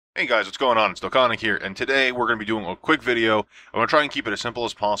Hey guys, what's going on? It's Dokkan here, and today we're going to be doing a quick video. I'm going to try and keep it as simple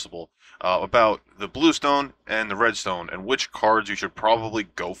as possible about the blue stone and the red stone and which cards you should probably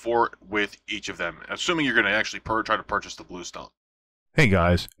go for with each of them, assuming you're going to actually try to purchase the blue stone. Hey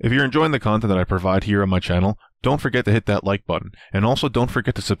guys, if you're enjoying the content that I provide here on my channel, don't forget to hit that like button, and also don't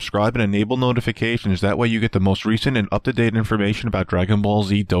forget to subscribe and enable notifications, that way you get the most recent and up-to-date information about Dragon Ball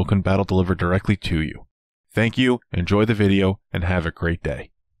Z Dokkan Battle delivered directly to you. Thank you, enjoy the video, and have a great day.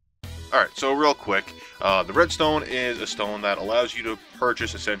 Alright, so real quick, the red stone is a stone that allows you to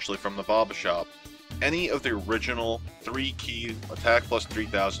purchase essentially from the Baba shop any of the original 3 key attack plus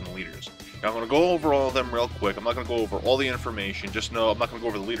 3,000 liters. Now I'm going to go over all of them real quick. I'm not going to go over all the information. Just know I'm not going to go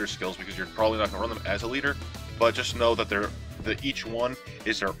over the leader skills because you're probably not going to run them as a leader, but just know that each one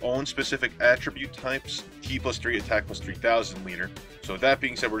is their own specific attribute types, key plus 3, attack plus 3,000 leader. So with that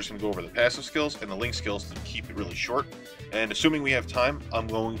being said, we're just going to go over the passive skills and the link skills to keep it really short. And assuming we have time, I'm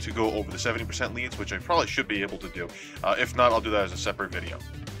going to go over the 70% leads, which I probably should be able to do. If not, I'll do that as a separate video.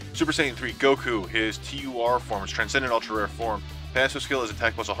 Super Saiyan 3 Goku, his TUR form, his Transcendent Ultra Rare form. Passive skill is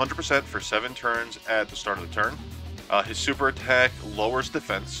attack plus 100% for 7 turns at the start of the turn. His super attack lowers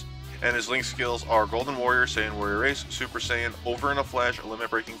defense. And his link skills are Golden Warrior, Saiyan Warrior Race, Super Saiyan, Over in a Flash,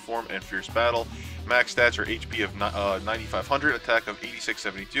 Limit Breaking Form, and Fierce Battle. Max stats are HP of 9,500, attack of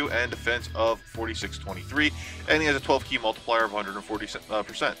 8672, and defense of 4623. And he has a 12 key multiplier of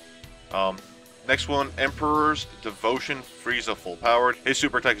 140%. Next one, Emperor's Devotion, Frieza full powered. His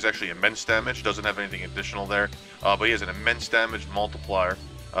super attack is actually immense damage, doesn't have anything additional there, but he has an immense damage multiplier.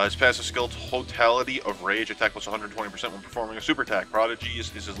 His passive skill, Totality of Rage, attack plus 120% when performing a super attack. Prodigy is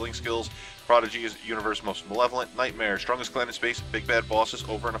his link skills. Prodigy is Universe Most Malevolent, Nightmare, Strongest Clan in Space, Big Bad Bosses,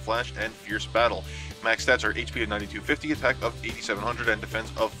 Over in a Flash, and Fierce Battle. Max stats are HP of 9250, attack of 8700, and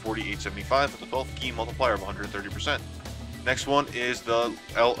defense of 4875 with a 12 key multiplier of 130%. Next one is the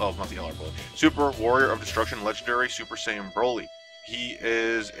Super Warrior of Destruction Legendary Super Saiyan Broly. He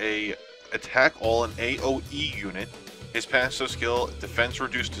is a attack all in AoE unit. His passive skill, defense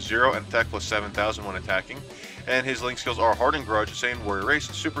reduced to 0 and attack plus 7,000 when attacking. And his link skills are Hardened Grudge, Saiyan Warrior Race,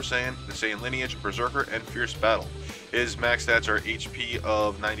 Super Saiyan, the Saiyan Lineage, Berserker, and Fierce Battle. His max stats are HP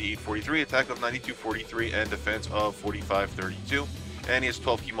of 9843, attack of 9243, and defense of 4532. And he has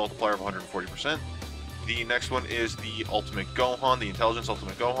 12 key multiplier of 140%. The next one is the Ultimate Gohan, the Intelligence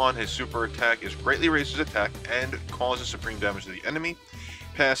Ultimate Gohan. His super attack is greatly raises attack and causes supreme damage to the enemy.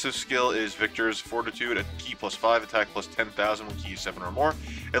 Passive skill is Victor's Fortitude, a key plus 5, attack plus 10,000 with keys 7 or more.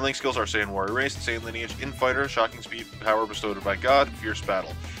 And link skills are Saiyan Warrior Race, the Saiyan Lineage, Infighter, Shocking Speed, Power Bestowed by God, Fierce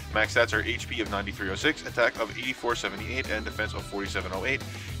Battle. Max stats are HP of 9306, attack of 8478, and defense of 4708.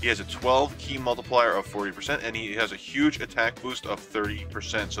 He has a 12 key multiplier of 40%, and he has a huge attack boost of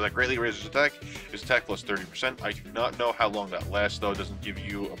 30%. So that greatly raises attack. His attack plus 30%. I do not know how long that lasts, though. It doesn't give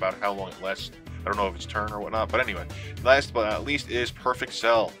you about how long it lasts. I don't know if it's turn or whatnot, but anyway. Last but not least is Perfect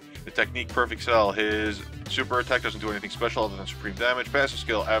Cell. The technique Perfect Cell. His super attack doesn't do anything special other than supreme damage. Passive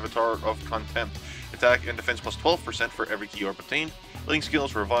skill, Avatar of Contempt. Attack and defense plus 12% for every key orb obtained. Link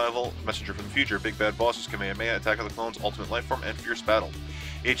skills, Revival, Messenger from the Future, Big Bad Bosses, Kamehameha, Attack of the Clones, Ultimate Lifeform, and Fierce Battle.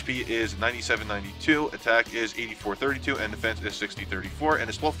 HP is 9792, attack is 8432, and defense is 6034, and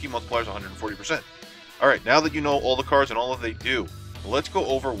his 12 key multiplier is 140%. Alright, now that you know all the cards and all that they do, let's go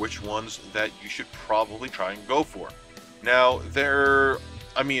over which ones that you should probably try and go for. Now, they're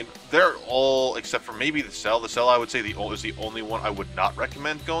all, except for maybe the Cell. The Cell, I would say, is the only one I would not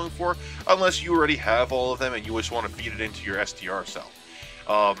recommend going for, unless you already have all of them and you just want to feed it into your STR Cell.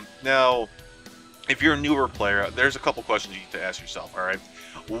 Now, if you're a newer player, there's a couple questions you need to ask yourself, alright?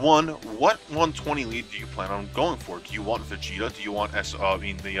 One, what 120 lead do you plan on going for? Do you want Vegeta? Do you want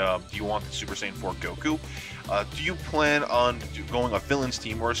do you want the Super Saiyan 4 Goku? Do you plan on going a villains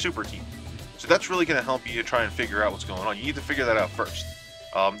team or a super team? So that's really going to help you to try and figure out what's going on. You need to figure that out first.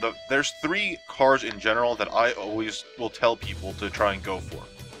 There's 3 cards in general that I always will tell people to try and go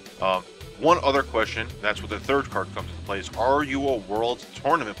for. One other question, that's what the third card comes into play, is are you a World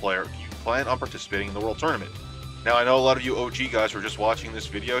Tournament player? Do you plan on participating in the World Tournament? Now, I know a lot of you OG guys who are just watching this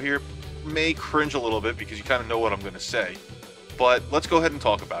video here may cringe a little bit because you kind of know what I'm going to say, but let's go ahead and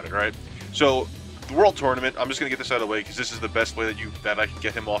talk about it, right? So, the World Tournament, I'm just going to get this out of the way because this is the best way that I can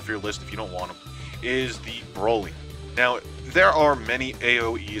get him off your list if you don't want him, is the Broly. Now, there are many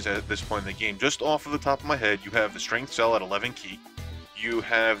AoEs at this point in the game. Just off of the top of my head, you have the Strength Cell at 11 key. You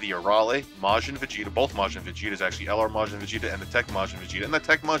have the Arale, Majin Vegeta, both Majin Vegetas actually, LR Majin Vegeta and the Tech Majin Vegeta. And the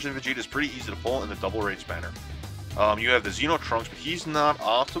Tech Majin Vegeta is pretty easy to pull in the double raid banner. You have the Xeno Trunks, but he's not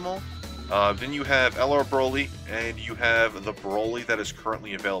optimal. Then you have LR Broly, and you have the Broly that is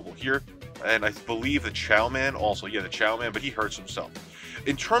currently available here. And I believe the Chow Man also. Yeah, the Chow Man, but he hurts himself.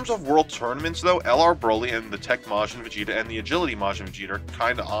 In terms of World Tournaments, though, LR Broly and the Tech Majin Vegeta and the Agility Majin Vegeta are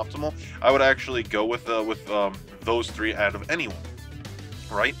kind of optimal. I would actually go with those three out of anyone,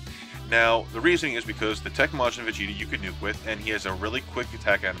 right? Now, the reasoning is because the Tech Majin Vegeta you can nuke with, and he has a really quick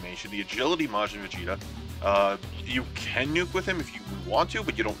attack animation. The Agility Majin Vegeta, you can nuke with him if you want to,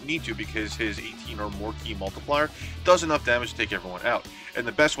 but you don't need to because his 18 or more key multiplier does enough damage to take everyone out. And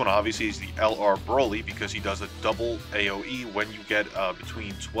the best one, obviously, is the LR Broly because he does a double AoE when you get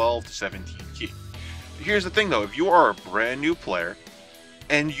between 12 to 17 key. Here's the thing, though. If you are a brand new player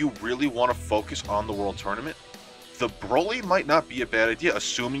and you really want to focus on the World Tournament, the Broly might not be a bad idea,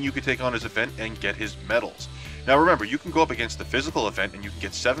 assuming you could take on his event and get his medals. Now remember, you can go up against the physical event and you can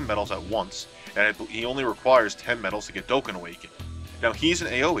get 7 medals at once, and he only requires 10 medals to get Dokkan Awaken. Now he's an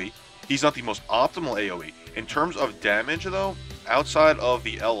AoE, he's not the most optimal AoE. In terms of damage though, outside of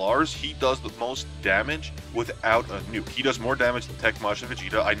the LRs, he does the most damage without a nuke. He does more damage than Tech Majin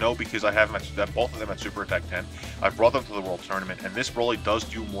Vegeta. I know because I have him at both of them at Super Attack 10. I brought them to the World Tournament, and this Broly does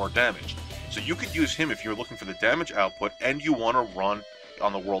do more damage. So you could use him if you're looking for the damage output and you want to run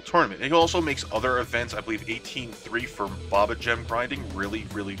on the World Tournament. And he also makes other events, I believe 18-3 for Baba Gem grinding, really,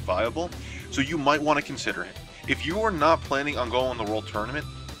 really viable. So you might want to consider him. If you are not planning on going on the World Tournament,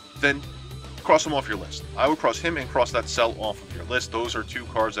 then cross him off your list. I would cross him and cross that Cell off of your list. Those are two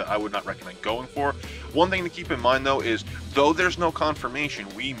cards that I would not recommend going for. One thing to keep in mind though is, though there's no confirmation,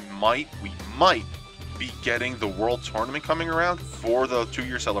 we might be getting the World Tournament coming around for the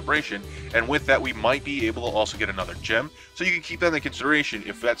 2-year celebration, and with that we might be able to also get another gem. So you can keep that into consideration.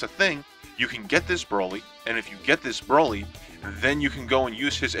 If that's a thing, you can get this Broly, and if you get this Broly, then you can go and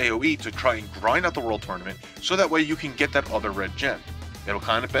use his AoE to try and grind out the World Tournament, so that way you can get that other red gem. It'll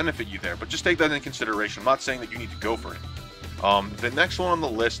kind of benefit you there, but just take that into consideration. I'm not saying that you need to go for it. The next one on the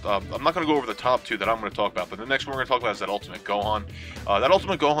list, I'm not going to go over the top 2 that I'm going to talk about, but the next one we're going to talk about is that Ultimate Gohan. That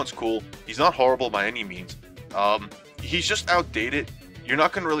Ultimate Gohan's cool. He's not horrible by any means. He's just outdated. You're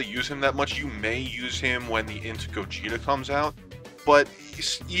not going to really use him that much. You may use him when the Into Gogeta comes out, but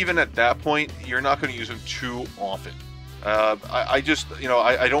even at that point, you're not going to use him too often. I just,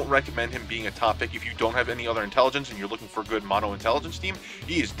 I don't recommend him being a top pick if you don't have any other intelligence and you're looking for a good mono intelligence team.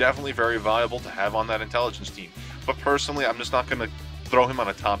 He is definitely very viable to have on that intelligence team. But personally, I'm just not going to throw him on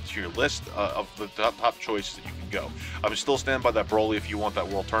a top tier list of the top choices that you can go. I would still stand by that Broly if you want that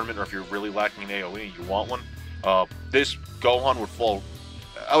World Tournament, or if you're really lacking in AoE and you want one. This Gohan would fall,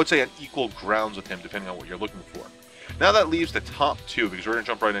 I would say, on equal grounds with him, depending on what you're looking for. Now that leaves the top 2, because we're going to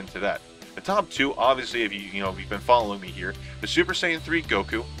jump right into that. The top 2, obviously, if you've been following me here, the Super Saiyan 3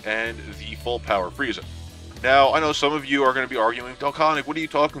 Goku and the Full Power Frieza. Now, I know some of you are going to be arguing, Dokkan, what are you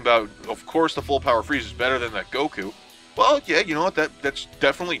talking about? Of course the Full Power Frieza is better than that Goku. Well, yeah, you know what, that's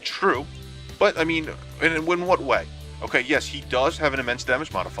definitely true. But, I mean, in what way? Okay, yes, he does have an immense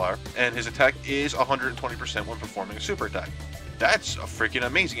damage modifier, and his attack is 120% when performing a super attack. That's freaking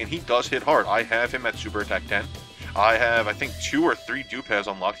amazing, and he does hit hard. I have him at Super Attack 10. I have, I think, 2 or 3 dupes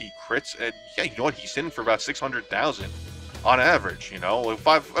unlocked. He crits, and yeah, you know what, he's in for about 600,000 on average,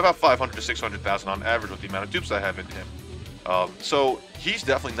 about 500 to 600,000 on average with the amount of dupes I have in him. So he's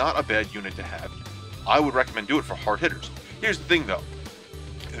definitely not a bad unit to have. I would recommend do it for hard hitters. Here's the thing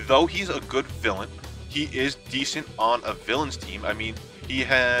though he's a good villain, he is decent on a villain's team. I mean, he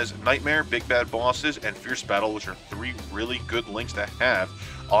has Nightmare, Big Bad Bosses, and Fierce Battle, which are 3 really good links to have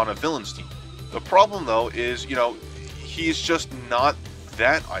on a villain's team. The problem though is, he's just not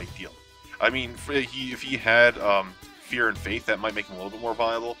that ideal. I mean, if he had Fear and Faith, that might make him a little bit more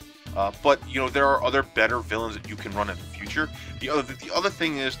viable. But there are other better villains that you can run in the future. The other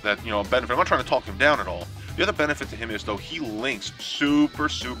thing is that benefit. I'm not trying to talk him down at all. The other benefit to him is though he links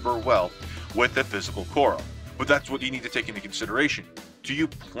super well with the physical Korra. But that's what you need to take into consideration. Do you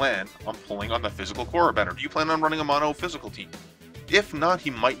plan on pulling on the physical Korra banner? Do you plan on running a mono physical team? If not, he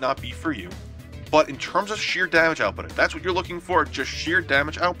might not be for you. But in terms of sheer damage output, if that's what you're looking for, just sheer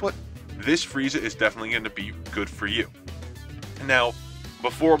damage output, this Frieza is definitely going to be good for you. Now,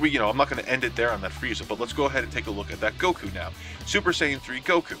 before we, I'm not going to end it there on that Frieza, but let's go ahead and take a look at that Goku now. Super Saiyan 3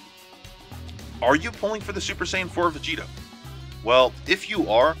 Goku. Are you pulling for the Super Saiyan 4 Vegeta? Well, if you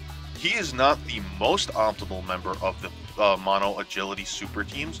are, he is not the most optimal member of the mono agility super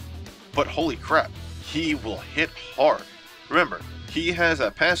teams, but holy crap, he will hit hard. Remember, he has a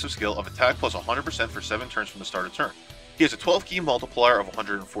passive skill of attack plus 100% for 7 turns from the start of turn. He has a 12 key multiplier of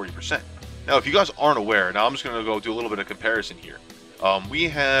 140%. Now, if you guys aren't aware, now I'm just going to go do a little bit of comparison here. We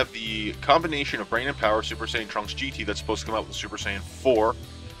have the combination of Brain and Power Super Saiyan Trunks GT that's supposed to come out with the Super Saiyan 4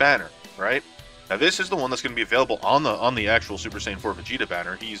 banner, right? Now, this is the one that's going to be available on the actual Super Saiyan 4 Vegeta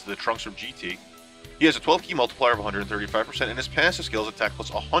banner. He's the Trunks from GT. He has a 12 key multiplier of 135%, and his passive skill is attack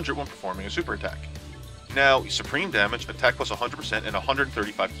plus 100 when performing a super attack. Now, supreme damage, attack plus 100%, and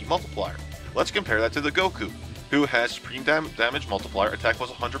 135 key multiplier. Let's compare that to the Goku, who has supreme damage multiplier, attack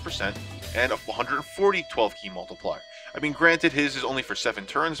plus 100%, and a 140 12 key multiplier. I mean, granted, his is only for 7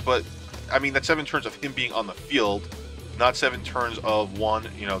 turns, but I mean, that's 7 turns of him being on the field, not 7 turns of 1,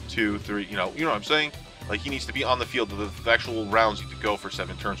 2, 3, you know what I'm saying? Like, he needs to be on the field, the actual rounds need to go for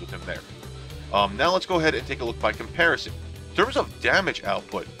 7 turns with him there. Now let's go ahead and take a look by comparison. In terms of damage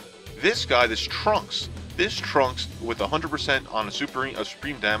output, this Trunks with 100% on a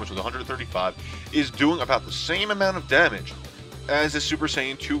supreme damage with 135 is doing about the same amount of damage as the Super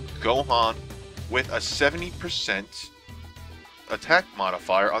Saiyan 2 Gohan with a 70% attack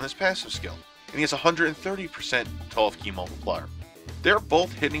modifier on his passive skill, and he has 130% 12 key multiplier. They're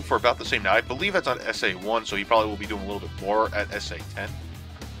both hitting for about the same. Now I believe that's on SA1, so he probably will be doing a little bit more at SA10.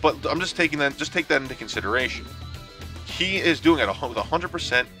 But I'm just take that into consideration. He is doing it with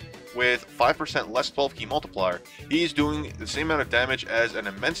 100% with 5% less 12 key multiplier. He's doing the same amount of damage as an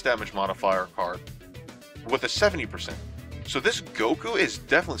immense damage modifier card with a 70%. So this Goku is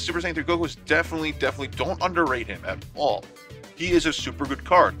definitely, Super Saiyan 3 Goku is definitely, don't underrate him at all. He is a super good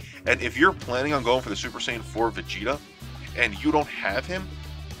card. And if you're planning on going for the Super Saiyan 4 Vegeta and you don't have him,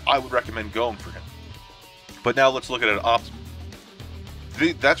 I would recommend going for him. But now let's look at it optimal.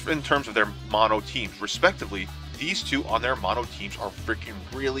 That's in terms of their mono teams. Respectively, these two on their mono teams are freaking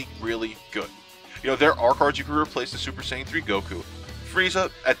really, really good. There are cards you can replace the Super Saiyan 3 Goku. Frieza,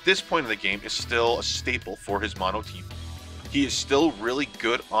 at this point in the game, is still a staple for his mono team. He is still really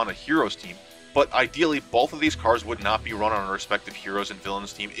good on a Heroes team, but ideally, both of these cards would not be run on a respective Heroes and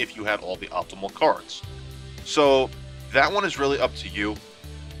Villains team if you had all the optimal cards. So, that one is really up to you.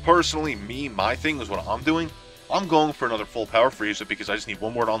 Personally, my thing is what I'm doing. I'm going for another full power Frieza because I just need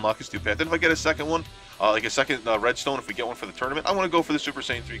one more to unlock his 2-path. Then if I get a second one, like a second Redstone, if we get one for the tournament, I want to go for the Super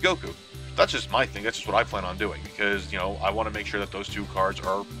Saiyan 3 Goku. That's just my thing. That's just what I plan on doing because, I want to make sure that those two cards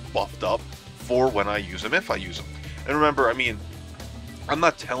are buffed up for when I use them, if I use them. And remember, I mean, I'm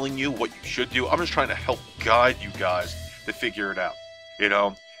not telling you what you should do. I'm just trying to help guide you guys to figure it out,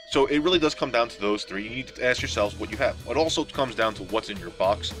 So it really does come down to those three. You need to ask yourselves what you have. It also comes down to what's in your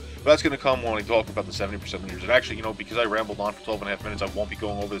box. But that's going to come when I talk about the 70% leaders. And actually, because I rambled on for 12.5 minutes, I won't be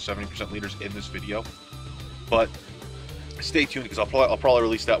going over the 70% leaders in this video. But stay tuned because I'll probably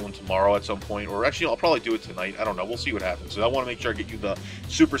release that one tomorrow at some point. Or actually, I'll probably do it tonight. I don't know. We'll see what happens. So I want to make sure I get you the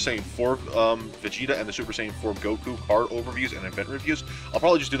Super Saiyan 4 Vegeta and the Super Saiyan 4 Goku card overviews and event reviews. I'll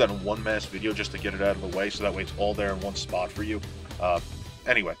probably just do that in one mass video just to get it out of the way. So that way it's all there in one spot for you.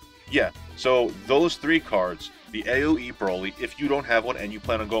 Anyway, yeah, so those 3 cards, the AoE Broly, if you don't have one and you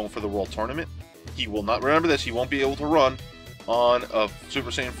plan on going for the World Tournament, he will not, remember this, he won't be able to run on a Super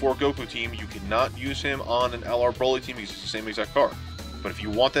Saiyan 4 Goku team. You cannot use him on an LR Broly team because it's the same exact card. But if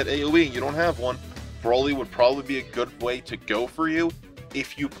you want that AoE and you don't have one, Broly would probably be a good way to go for you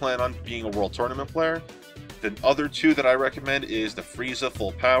if you plan on being a World Tournament player. The other 2 that I recommend is the Frieza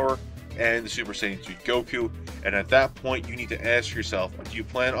Full Power and the Super Saiyan 3 Goku, and at that point you need to ask yourself, do you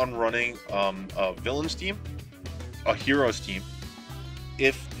plan on running a Villains team, a Heroes team?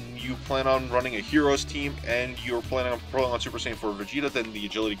 If you plan on running a Heroes team and you're planning on pulling on Super Saiyan 4 Vegeta, then the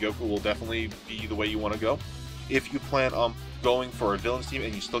Agility Goku will definitely be the way you want to go. If you plan on going for a Villains team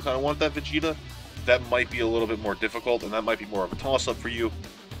and you still kind of want that Vegeta, that might be a little bit more difficult and that might be more of a toss-up for you.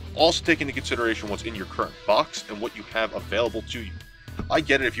 Also take into consideration what's in your current box and what you have available to you. I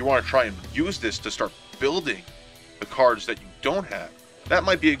get it, if you want to try and use this to start building the cards that you don't have, that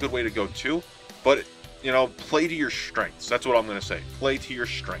might be a good way to go too, but, play to your strengths. That's what I'm going to say. Play to your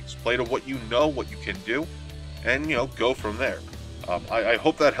strengths. Play to what you know, what you can do, and, go from there. I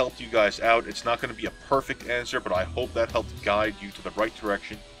hope that helped you guys out. It's not going to be a perfect answer, but I hope that helped guide you to the right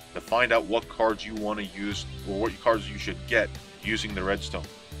direction to find out what cards you want to use or what cards you should get using the Redstone.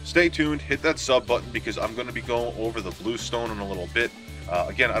 Stay tuned, hit that sub button because I'm going to be going over the Bluestone in a little bit.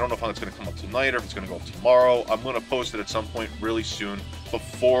 Again, I don't know if it's going to come up tonight or if it's going to go up tomorrow. I'm going to post it at some point really soon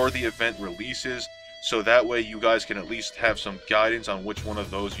before the event releases, so that way you guys can at least have some guidance on which one of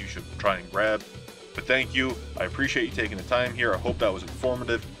those you should try and grab. But thank you. I appreciate you taking the time here. I hope that was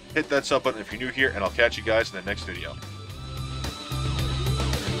informative. Hit that sub button if you're new here, and I'll catch you guys in the next video.